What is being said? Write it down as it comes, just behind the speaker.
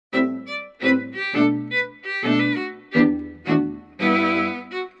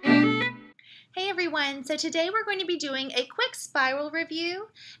everyone. So today we're going to be doing a quick spiral review,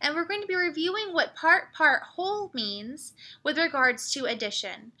 and we're going to be reviewing what part-part-whole means with regards to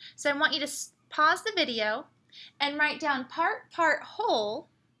addition. So I want you to pause the video and write down part-part-whole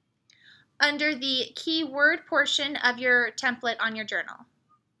under the keyword portion of your template on your journal.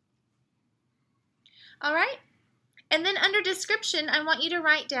 All right? And then under description, I want you to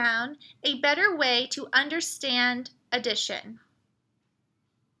write down a better way to understand addition.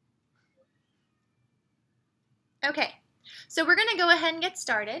 Okay, so we're going to go ahead and get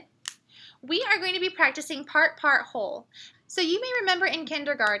started. We are going to be practicing part-part-whole. So you may remember in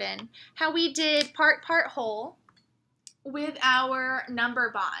kindergarten how we did part-part-whole with our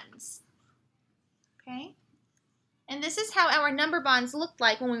number bonds. Okay? And this is how our number bonds looked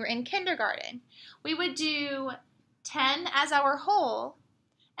like when we were in kindergarten. We would do 10 as our whole,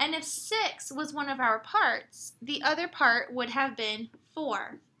 and if 6 was one of our parts, the other part would have been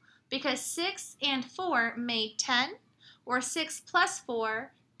 4. Because 6 and 4 made 10, or 6 plus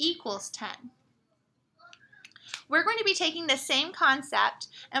 4 equals 10. We're going to be taking the same concept,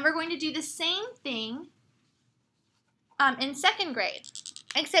 and we're going to do the same thing in second grade.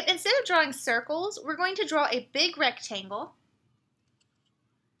 Except instead of drawing circles, we're going to draw a big rectangle.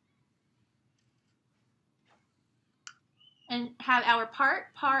 And have our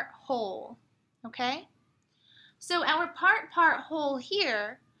part-part-whole, okay? So our part-part-whole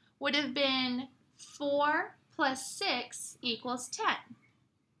here would have been 4 plus 6 equals 10.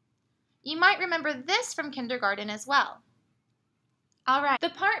 You might remember this from kindergarten as well. All right,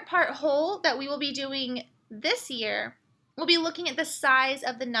 the part-part-whole that we will be doing this year, we'll be looking at the size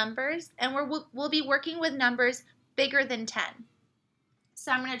of the numbers, and we'll be working with numbers bigger than 10.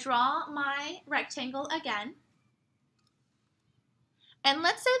 So I'm going to draw my rectangle again. And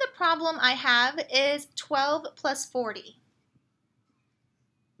let's say the problem I have is 12 plus 40.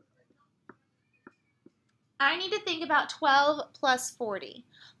 I need to think about 12 plus 40.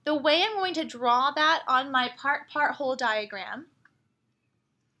 The way I'm going to draw that on my part-part-whole diagram,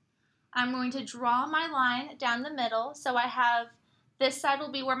 I'm going to draw my line down the middle. So I have this side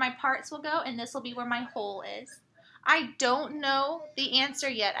will be where my parts will go, and this will be where my whole is. I don't know the answer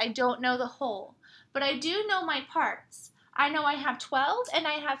yet. I don't know the whole, but I do know my parts. I know I have 12 and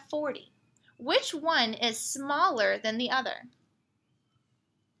I have 40. Which one is smaller than the other?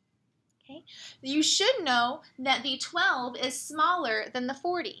 Okay. You should know that the 12 is smaller than the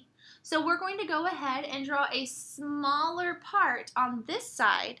 40. So we're going to go ahead and draw a smaller part on this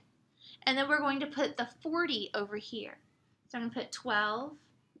side, and then we're going to put the 40 over here. So I'm going to put 12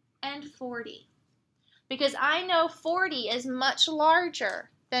 and 40. Because I know 40 is much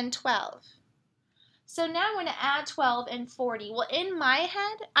larger than 12. So now I'm going to add 12 and 40. Well, in my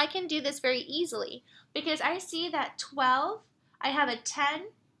head, I can do this very easily because I see that 12, I have a 10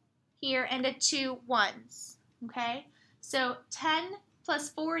 here and a 2 ones, okay? So 10 plus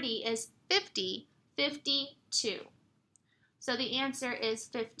 40 is 50, 52. So the answer is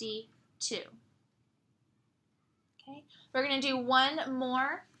 52. Okay, we're going to do one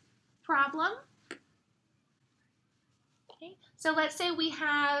more problem. Okay, so let's say we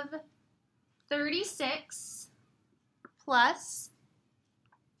have 36 plus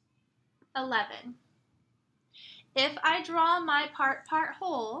 11. If I draw my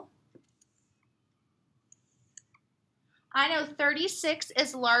part-part-whole, I know 36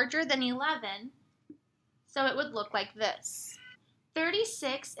 is larger than 11, so it would look like this.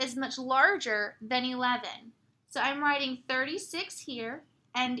 36 is much larger than 11, so I'm writing 36 here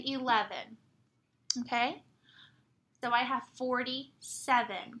and 11, okay? So I have 47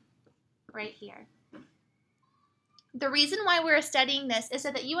 right here. The reason why we're studying this is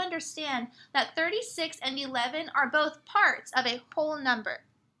so that you understand that 36 and 11 are both parts of a whole number.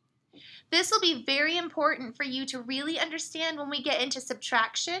 This will be very important for you to really understand when we get into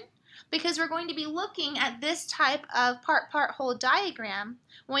subtraction, because we're going to be looking at this type of part-part-whole diagram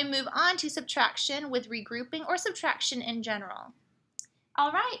when we move on to subtraction with regrouping or subtraction in general.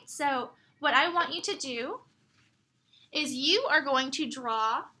 All right, so what I want you to do is you are going to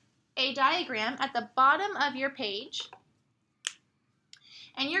draw a diagram at the bottom of your page,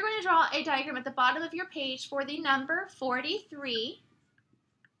 and you're going to draw a diagram at the bottom of your page for the number 43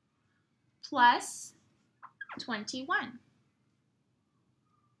 plus 21.